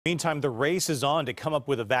Meantime, the race is on to come up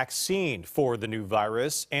with a vaccine for the new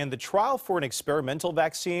virus, and the trial for an experimental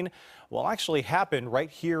vaccine will actually happen right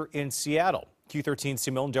here in Seattle. Q13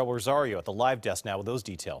 Simone Del Rosario at the live desk now with those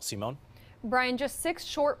details. Simone? Brian, just 6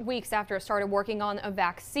 short weeks after it started working on a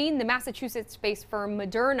vaccine, the Massachusetts-based firm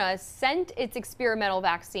Moderna sent its experimental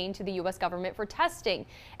vaccine to the U.S. government for testing.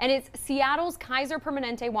 And it's Seattle's Kaiser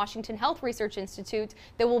Permanente Washington Health Research Institute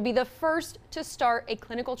that will be the first to start a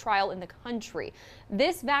clinical trial in the country.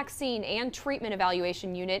 This vaccine and treatment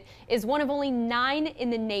evaluation unit is one of only 9 in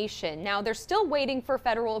the nation. Now, they're still waiting for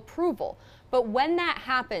federal approval. But when that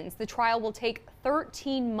happens, the trial will take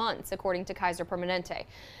 13 months, according to Kaiser Permanente.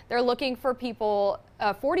 They're looking for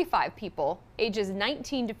 45 people, ages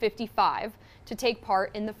 19 to 55, to take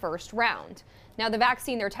part in the first round. Now, the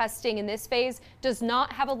vaccine they're testing in this phase does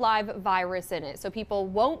not have a live virus in it, so people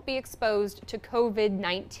won't be exposed to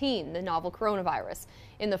COVID-19, the novel coronavirus.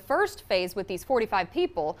 In the first phase with these 45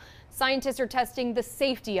 people, scientists are testing the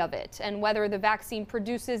safety of it and whether the vaccine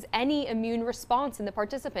produces any immune response in the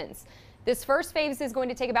participants. This first phase is going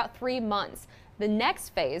to take about 3 months. The next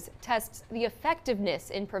phase tests the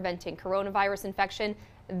effectiveness in preventing coronavirus infection.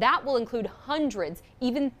 That will include hundreds,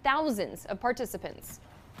 even thousands of participants.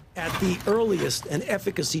 At the earliest, an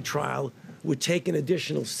efficacy trial would take an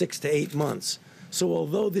additional 6 to 8 months. So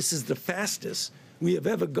although this is the fastest we have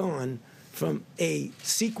ever gone from a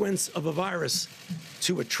sequence of a virus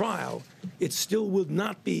to a trial, it still would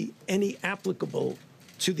not be any applicable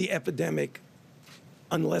to the epidemic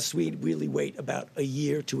unless we really wait about a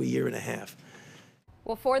year to a year and a half.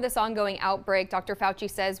 Well, for this ongoing outbreak, Dr. Fauci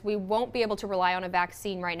says we won't be able to rely on a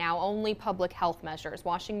vaccine right now, only public health measures,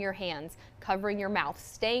 washing your hands, covering your mouth,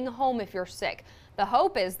 staying home if you're sick. The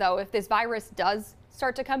hope is, though, if this virus does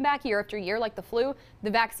start to come back year after year like the flu,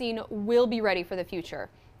 the vaccine will be ready for the future.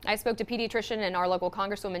 I spoke to pediatrician and our local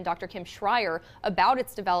Congresswoman, Dr. Kim Schreier, about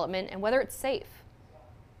its development and whether it's safe.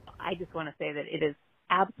 I just want to say that it is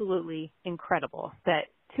absolutely incredible that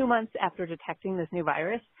 2 months after detecting this new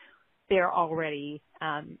virus, they're already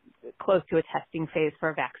close to a testing phase for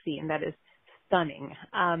a vaccine. That is stunning.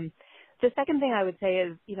 The second thing I would say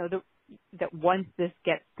is, that once this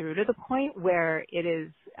gets through to the point where it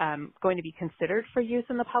is going to be considered for use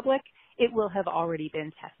in the public, it will have already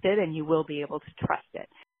been tested and you will be able to trust it.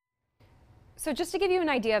 So just to give you an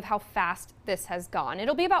idea of how fast this has gone,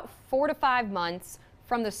 it'll be about 4 to 5 months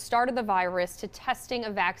from the start of the virus to testing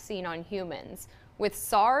a vaccine on humans. With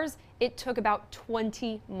SARS, it took about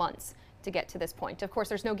 20 months to get to this point. Of course,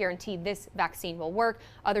 there's no guarantee this vaccine will work.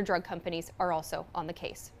 Other drug companies are also on the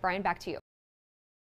case. Brian, back to you.